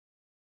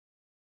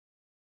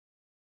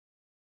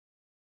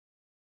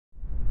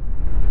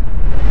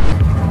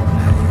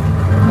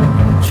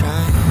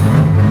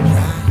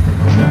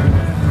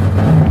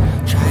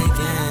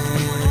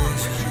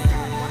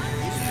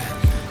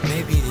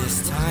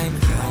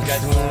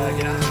guys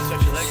get out and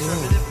stretch your legs for a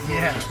minute?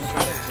 Yeah.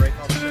 Try to break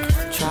all the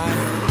shit. Try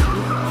again.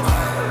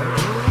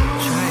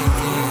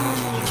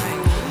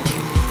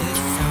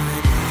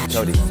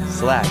 Cody,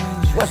 Slack.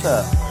 What's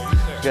up?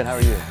 Good, how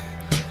are you?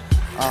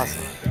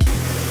 Awesome.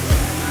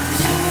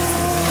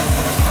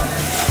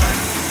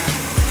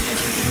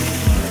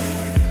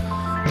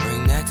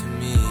 Bring that to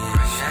me.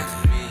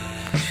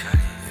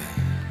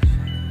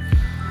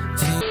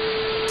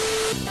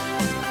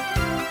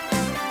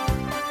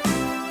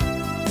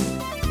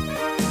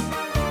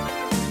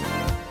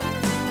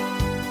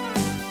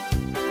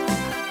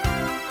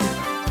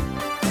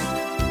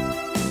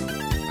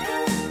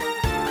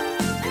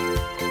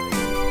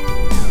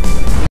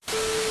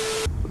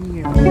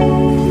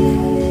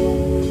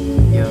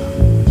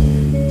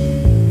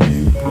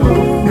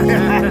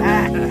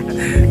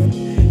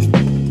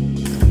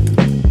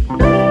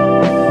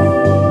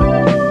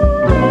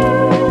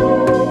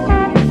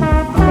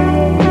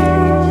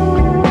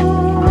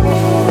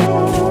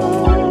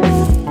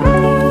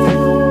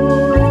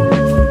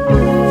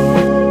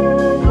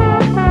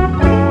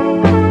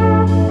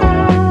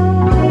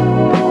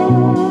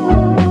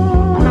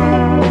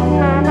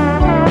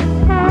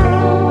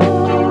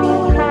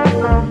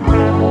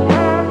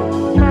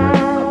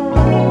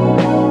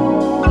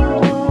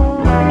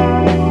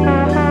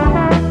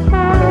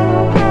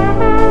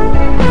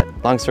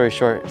 Long story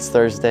short, it's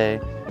Thursday.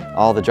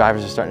 All the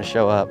drivers are starting to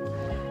show up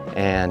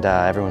and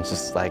everyone's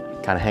just like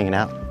kind of hanging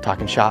out,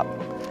 talking shop.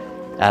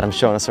 Adam's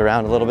showing us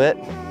around a little bit.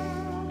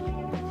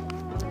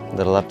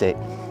 Little update.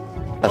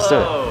 Let's do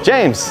it.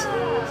 James!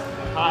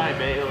 Hi,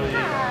 Bailey.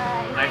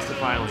 Nice to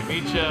finally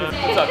meet you.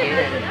 What's up, dude?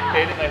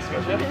 Caden, nice to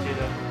meet you.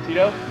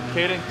 Tito?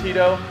 Caden,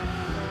 Tito.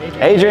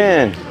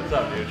 Adrian! What's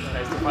up, dude?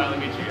 Nice to finally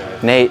meet you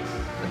guys. Nate.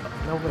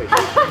 No way.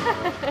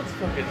 It's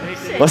fucking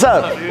Nate. What's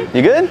up? Dude?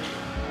 You good?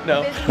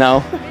 No.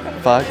 No?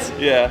 Fucked?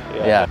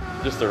 Yeah.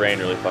 Just the rain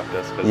really fucked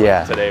us.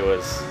 Yeah. Today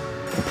was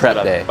Prep set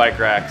up day. bike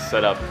racks,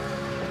 set up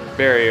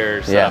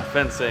barriers, set up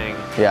fencing.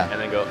 Yeah. And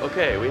then go,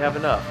 okay, we have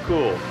enough.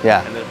 Cool.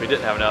 Yeah. And then if we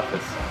didn't have enough,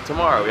 it's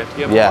tomorrow. We have to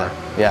get more.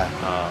 Yeah.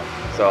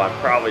 So I'm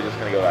probably just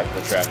gonna go back to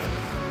the track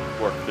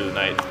and work through the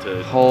night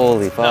to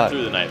Holy fuck. not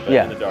through the night, but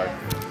in the dark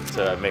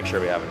to make sure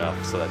we have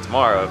enough. So that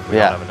tomorrow, if we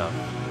don't have enough,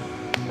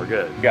 we're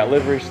good. We got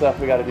livery stuff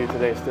we got to do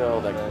today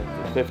still. Like the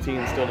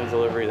 15 still needs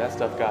delivery. That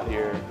stuff got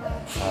here.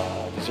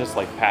 It's just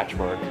like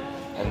patchwork,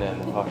 and then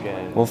the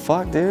fucking. Well,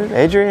 fuck, dude.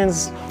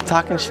 Adrian's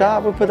talking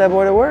shop. We'll put that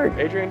boy to work.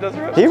 Adrian does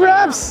rap. He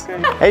raps.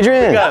 Okay.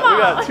 Adrian. We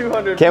got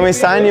 200. Can we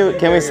sign you?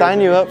 Can we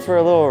sign you up for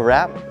a little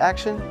rap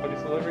action? What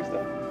is delivery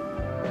stuff?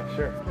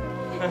 Sure.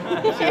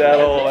 You see that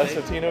old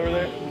S15 over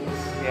there?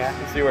 Yeah.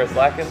 You see where it's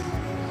lacking?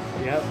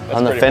 Yep.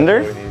 On the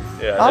fender?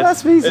 Yeah. Oh,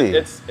 that's easy.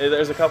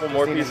 There's a couple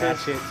more pieces.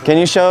 Can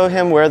you show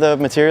him where the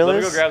material is?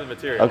 Let me go grab the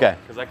material. Okay.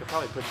 Because I could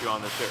probably put you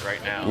on this shit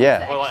right now.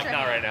 Yeah. Well, like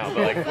not right now,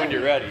 but like when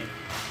you're ready.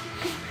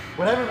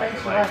 Whatever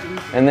makes you happy.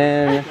 And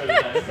then.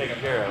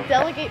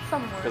 Delegate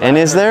someone. And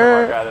is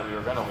there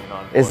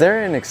Is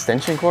there an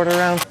extension cord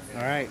around?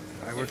 All right,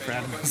 I work for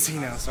Adam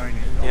LC now. Sorry,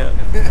 Nate. Yeah.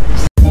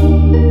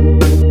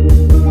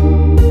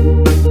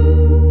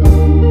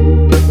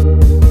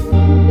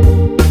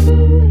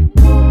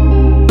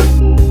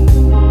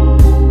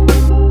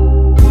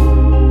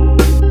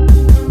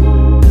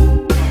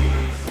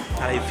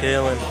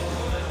 Feeling. I'm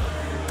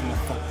gonna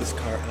fuck this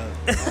car up.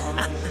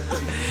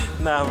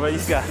 Nah, bro, you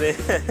got it.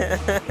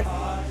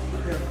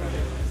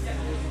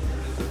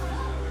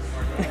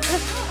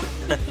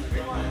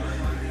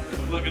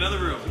 Look, another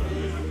room.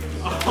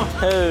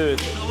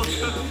 Dude.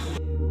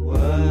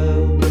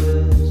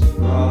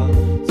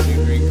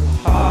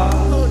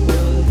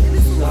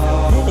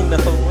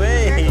 No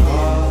way.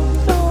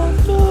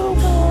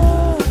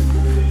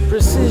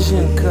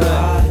 Precision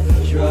cut.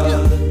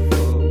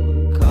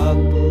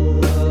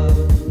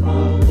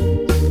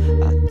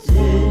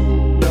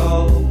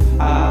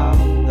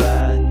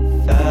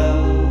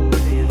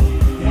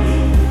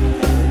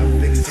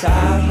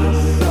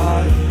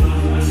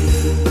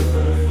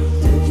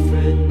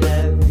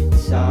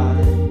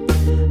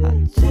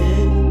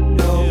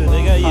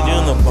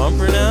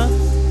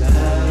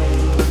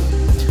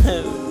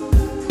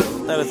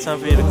 It's time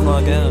for you to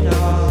clog out.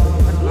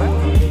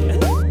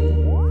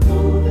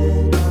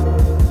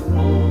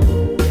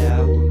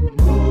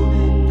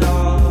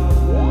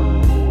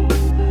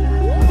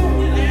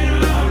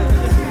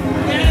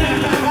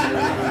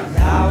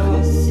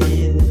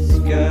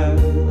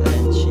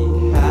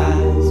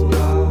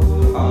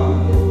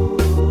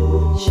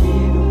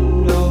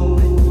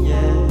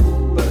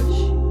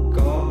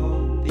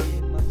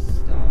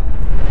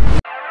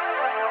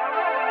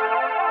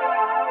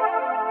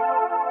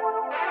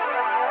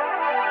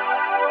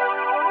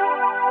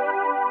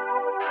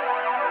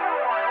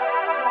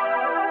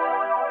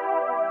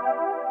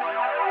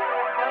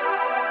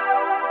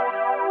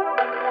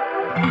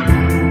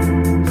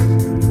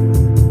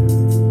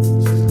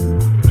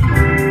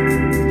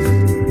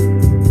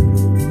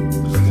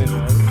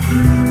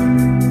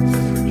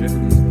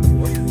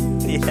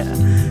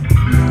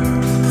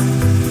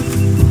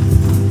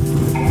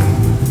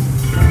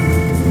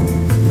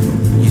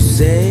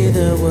 say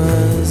there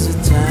was a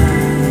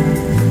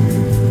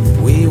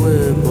time we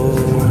were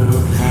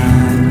both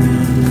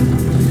happy.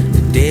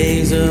 The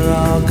days are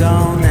all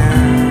gone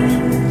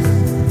now.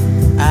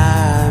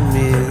 I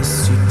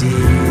miss you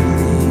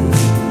dearly.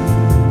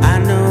 I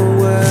know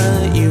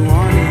what you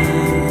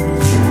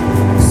wanted.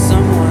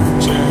 Someone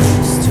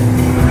just to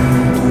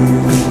love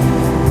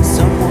you.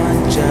 Someone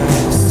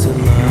just to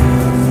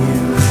love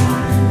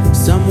you.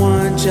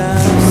 Someone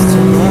just to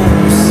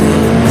love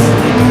you.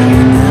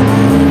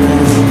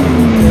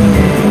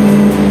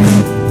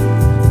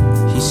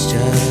 He's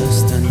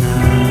just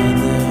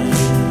another.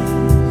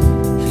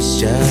 He's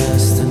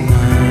just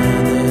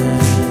another.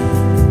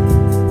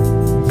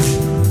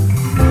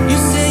 You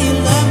say you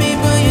love me,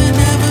 but you're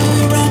never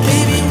around.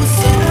 Baby,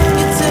 what's up?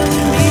 You're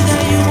telling me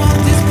that you want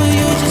this, but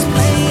you're just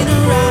playing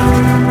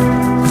around.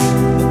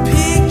 A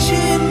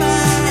picture in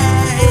my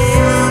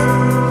head,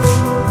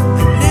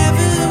 I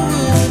never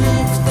would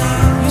have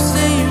thought. You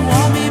say you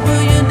want me,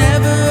 but you're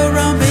never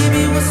around.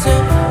 Baby, what's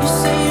up? You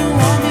say you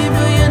want me,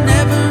 but you're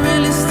never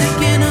really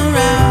sticking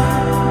around.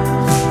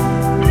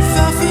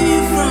 Fell for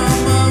you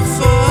from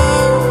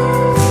afar,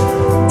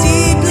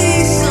 deeply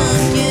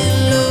sunk in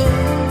love.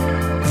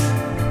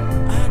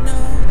 I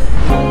know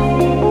that.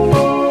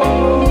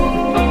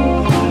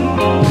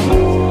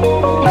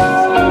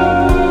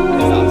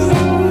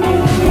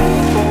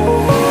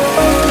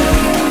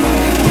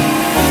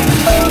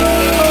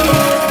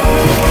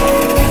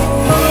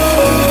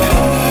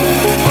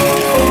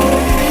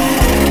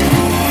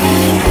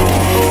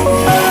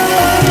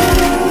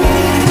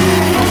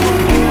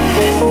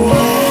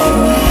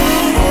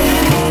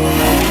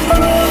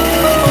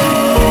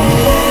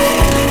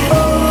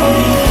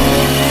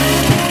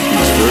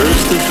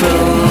 First it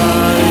felt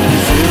like a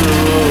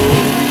funeral.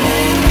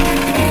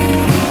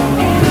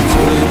 The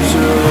flames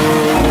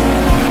rose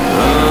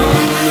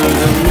under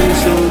the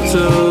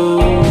mistletoe.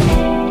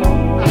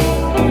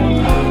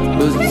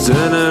 But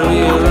then I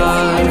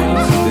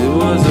realized it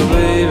was a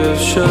wave of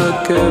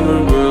shock ever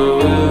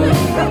growing.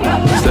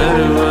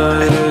 Standing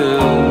right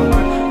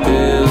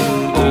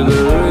into the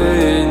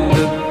rain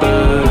that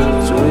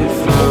battery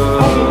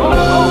fall.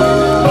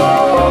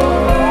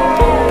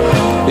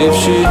 If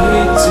she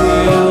hates you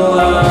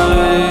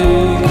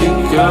like a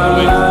car,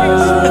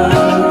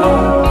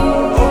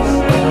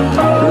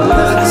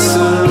 let's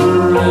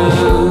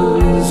surrender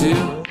you.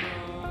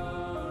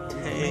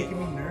 Hey,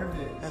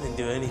 I didn't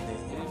do anything.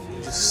 You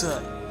just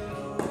suck.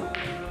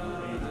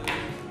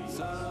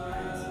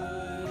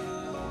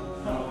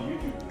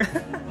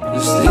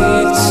 Just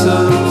eat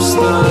some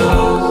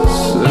stars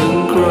and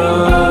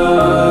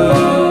cry.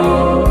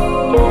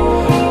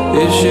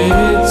 If she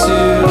hates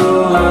you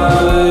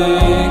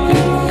like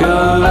a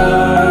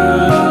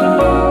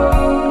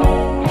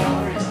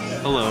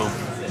Hello.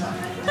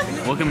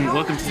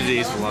 Welcome to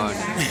today's vlog.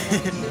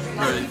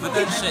 Bro, put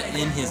that shit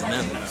in his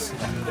nose.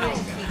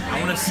 I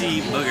want to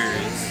see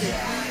boogers.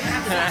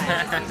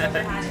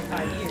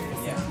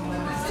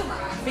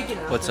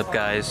 What's up,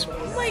 guys?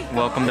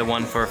 Welcome to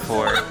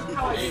 144.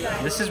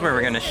 This is where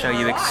we're going to show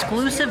you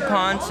exclusive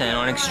content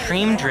on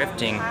extreme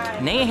drifting.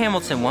 Nate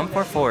Hamilton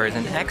 144 is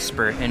an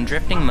expert in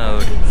drifting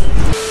mode.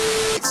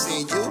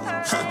 Seeing you,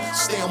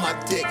 stay on my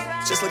dick,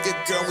 just like a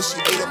girl when she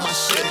ate up my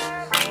shit.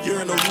 You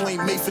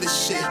ain't made for this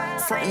shit.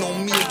 Frontin'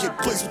 on me and get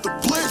placed with the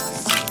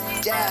blitz.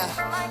 Yeah,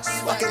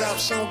 fuck it up,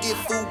 she don't get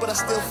food, but I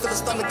still feel the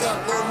stomach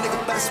up. Little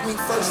nigga better swing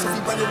first if he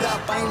run it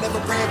up. I ain't never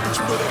ran, but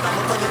you know that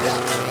I'ma run it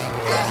up.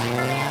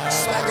 Yeah,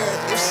 swagger,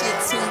 if she a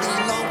team, then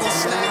you know I'm gon'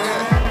 snag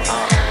her.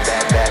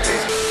 Bad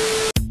bitch.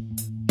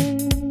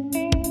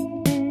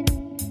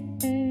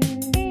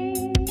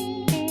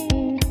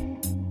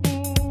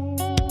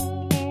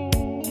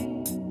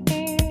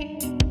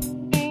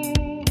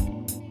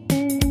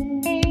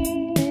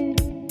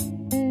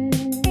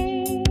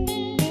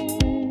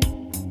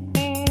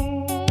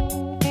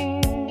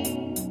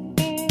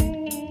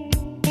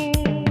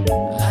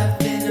 I've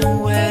been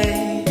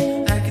away,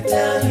 I could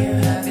tell you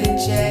haven't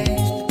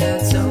changed, but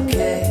that's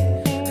okay.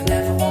 I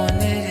never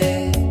wanted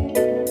it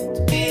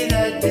to be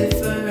that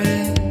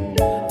different.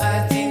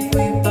 I think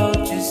we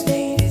both just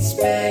needed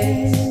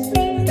space,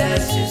 and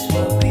that's just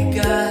what we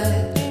got.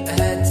 I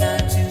had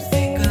time to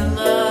think a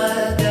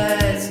lot,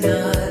 that's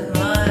not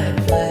my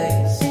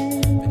place.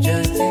 But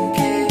just in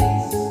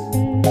case,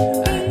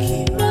 I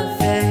keep my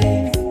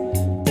faith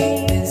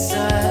deep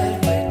inside.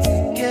 We're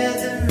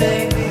together,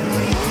 maybe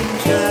we can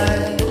try.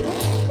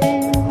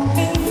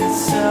 If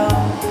it's so,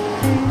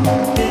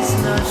 this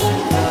not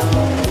should go.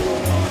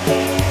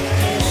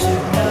 You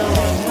should know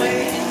I'm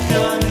waiting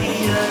on the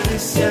other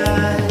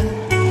side.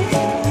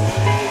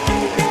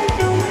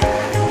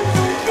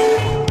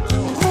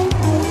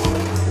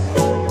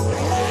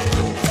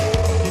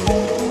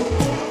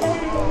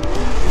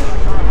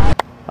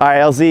 All right,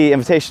 LZ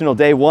Invitational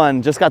Day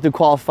 1. Just got through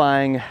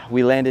qualifying.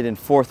 We landed in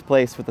 4th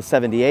place with the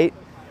 78. It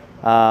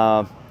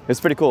was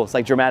pretty cool. It's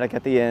like dramatic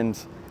at the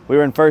end. We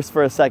were in first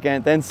for a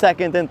second, then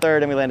second, then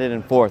third, and we landed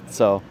in 4th.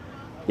 So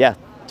yeah,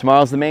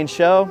 tomorrow's the main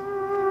show.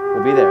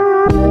 We'll be there.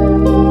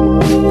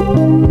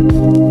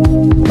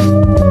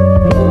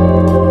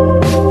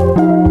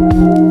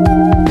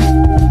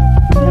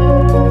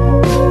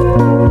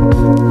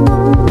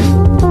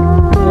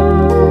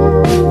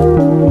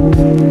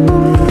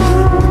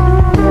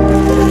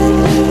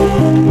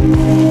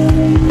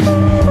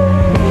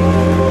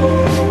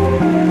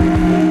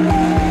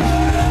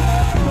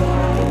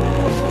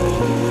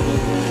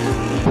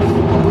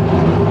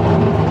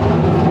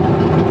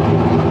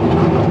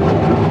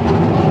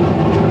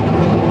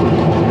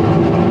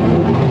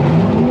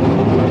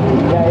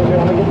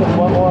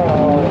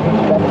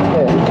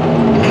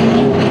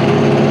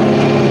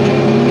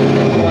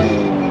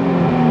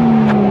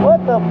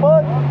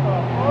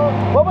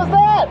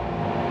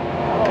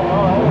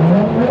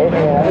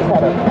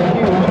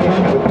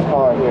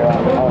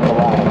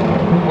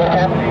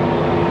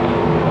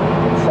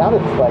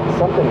 like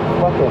something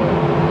fucking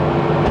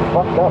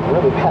fucked up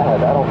really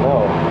bad. I don't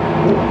know.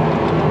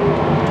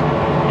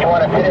 You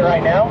want to hit it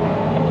right now?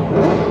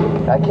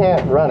 I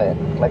can't run it.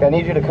 Like, I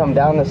need you to come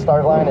down the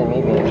start line and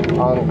meet me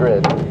on the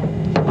grid.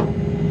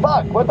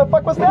 Fuck! What the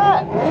fuck was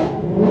that?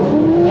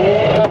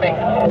 Coming.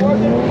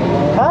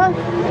 Huh?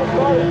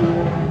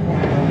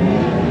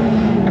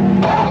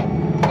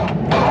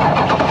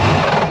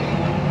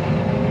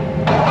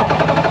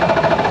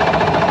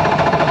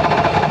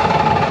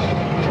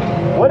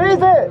 What is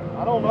it?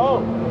 I don't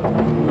know.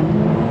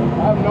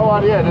 I have no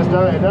idea. It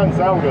doesn't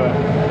sound good.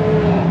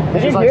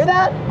 Did you hear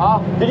that? Huh?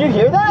 Did you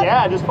hear that?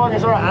 Yeah, just fucking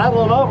started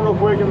idling up real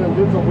quick and then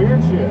did some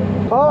weird shit.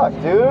 Fuck,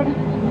 dude.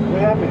 What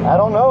happened? I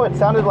don't know. It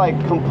sounded like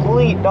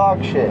complete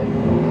dog shit.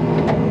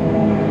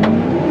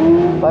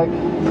 Like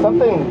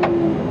something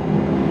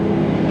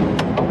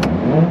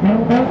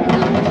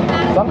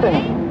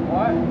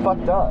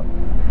fucked up.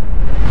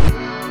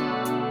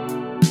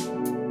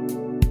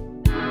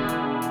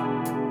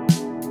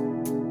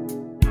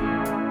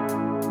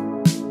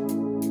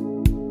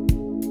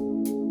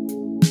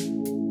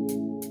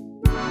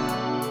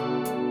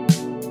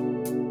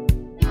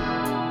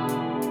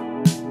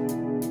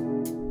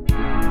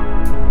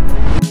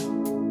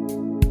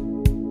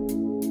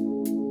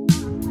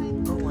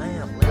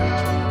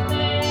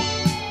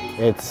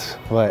 It's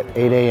what,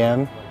 8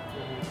 a.m.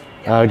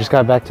 We just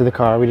got back to the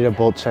car. We did a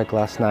bolt check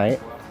last night.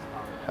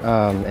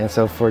 And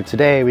so for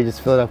today, we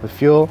just filled it up with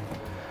fuel,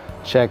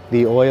 checked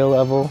the oil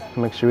level,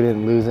 make sure we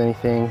didn't lose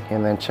anything,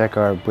 and then check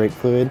our brake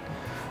fluid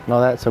and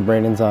all that. So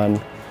Brandon's on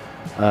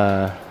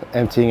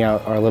emptying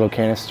out our little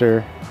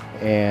canister,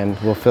 and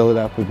we'll fill it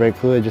up with brake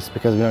fluid just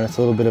because we noticed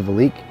a little bit of a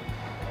leak.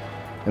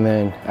 And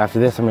then after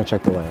this, I'm gonna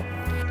check the oil.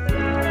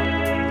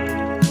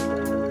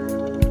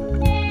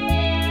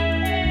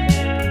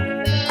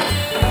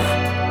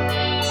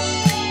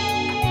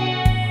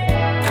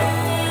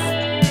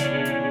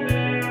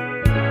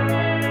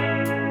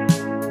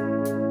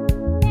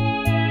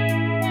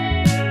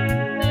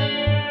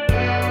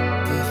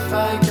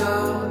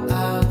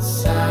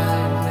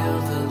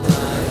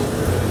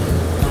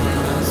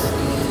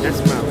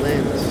 That's my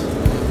lens.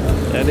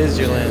 That is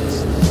your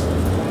lens.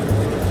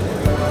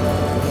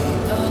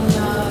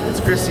 It's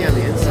Chrissy on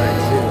the inside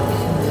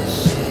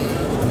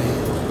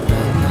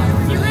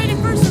too. You ready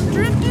for some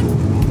drifting?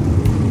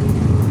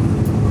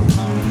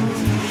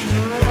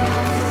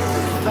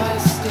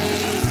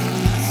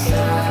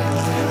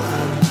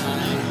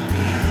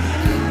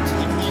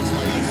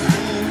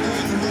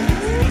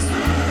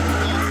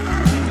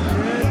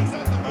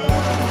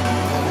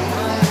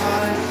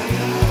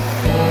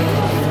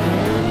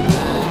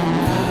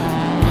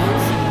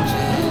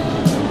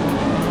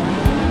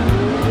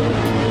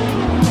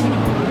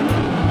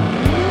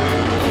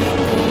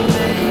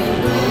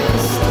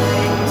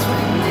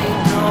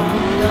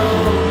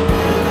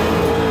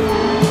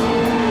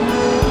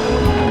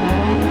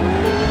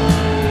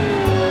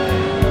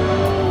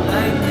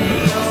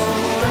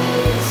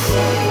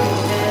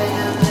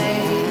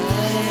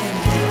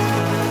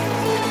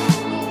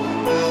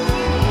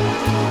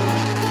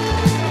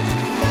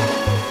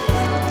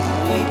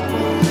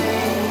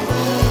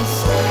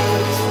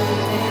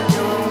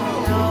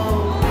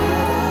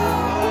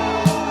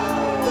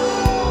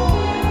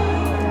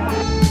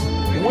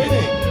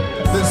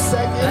 The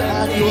second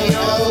annual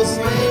LZ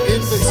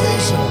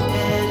Invitational.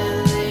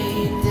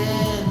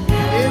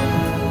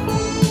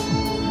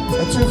 In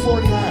a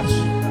 240 hash.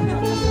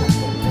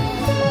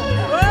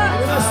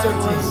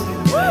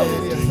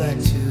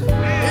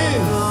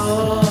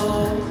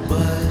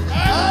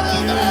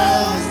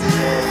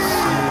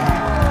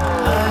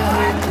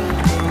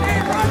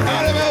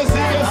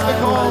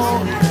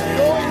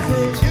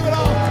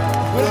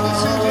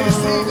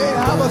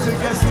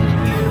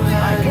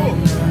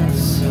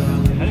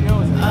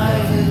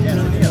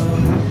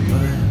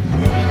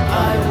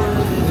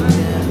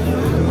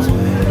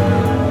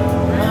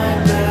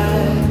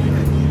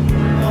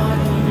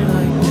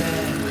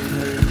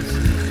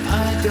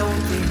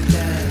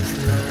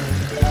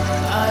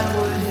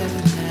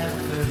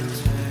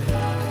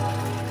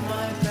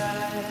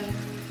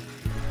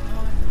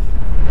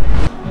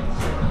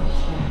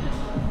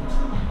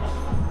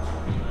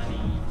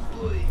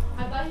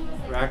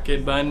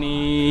 Rocket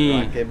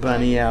Bunny. Rocket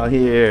Bunny out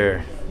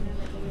here.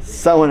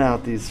 Sewing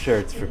out these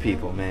shirts for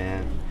people,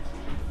 man.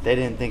 They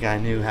didn't think I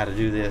knew how to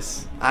do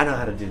this. I know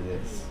how to do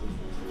this.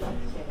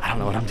 I don't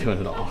know what I'm doing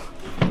at all.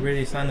 You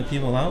ready to sign the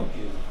people out?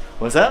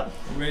 What's up?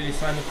 You ready to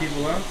sign the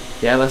people out?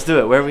 Yeah, let's do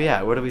it. Where are we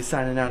at? What are we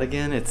signing out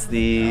again? It's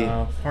the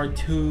Part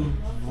 2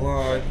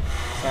 vlog,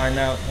 sign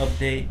out,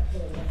 update.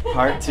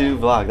 Part 2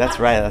 vlog. That's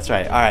right, that's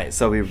right. All right,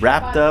 so we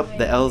wrapped up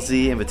the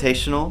LZ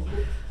Invitational.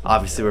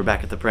 Obviously, we're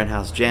back at the Print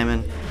House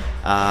jamming.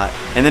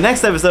 In the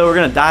next episode, we're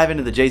gonna dive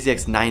into the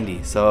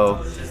JZX90.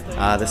 So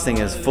this thing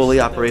is fully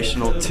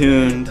operational,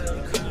 tuned,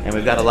 and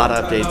we've got a lot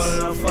of updates,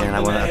 and I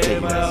want to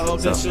update you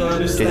guys. So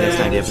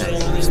JZX90 up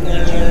next.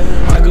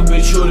 I could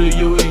be true to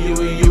you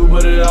and you,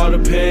 but it all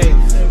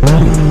depends.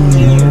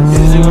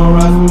 Is it gonna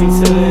ride for me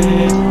till the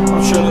end?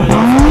 I'm tripping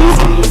off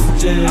of this.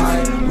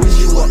 Wish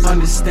you were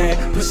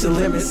understand. Push the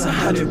limits,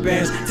 100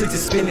 bands. Took the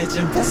spinach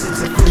and bust it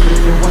to food.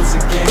 And once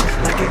again,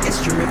 like an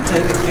instrument,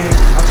 play the game.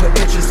 I put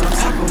interest on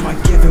top of my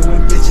giving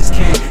when bitches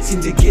can't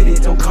seem to get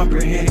it, don't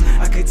comprehend.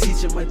 I could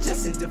teach them a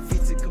just and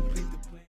defeat to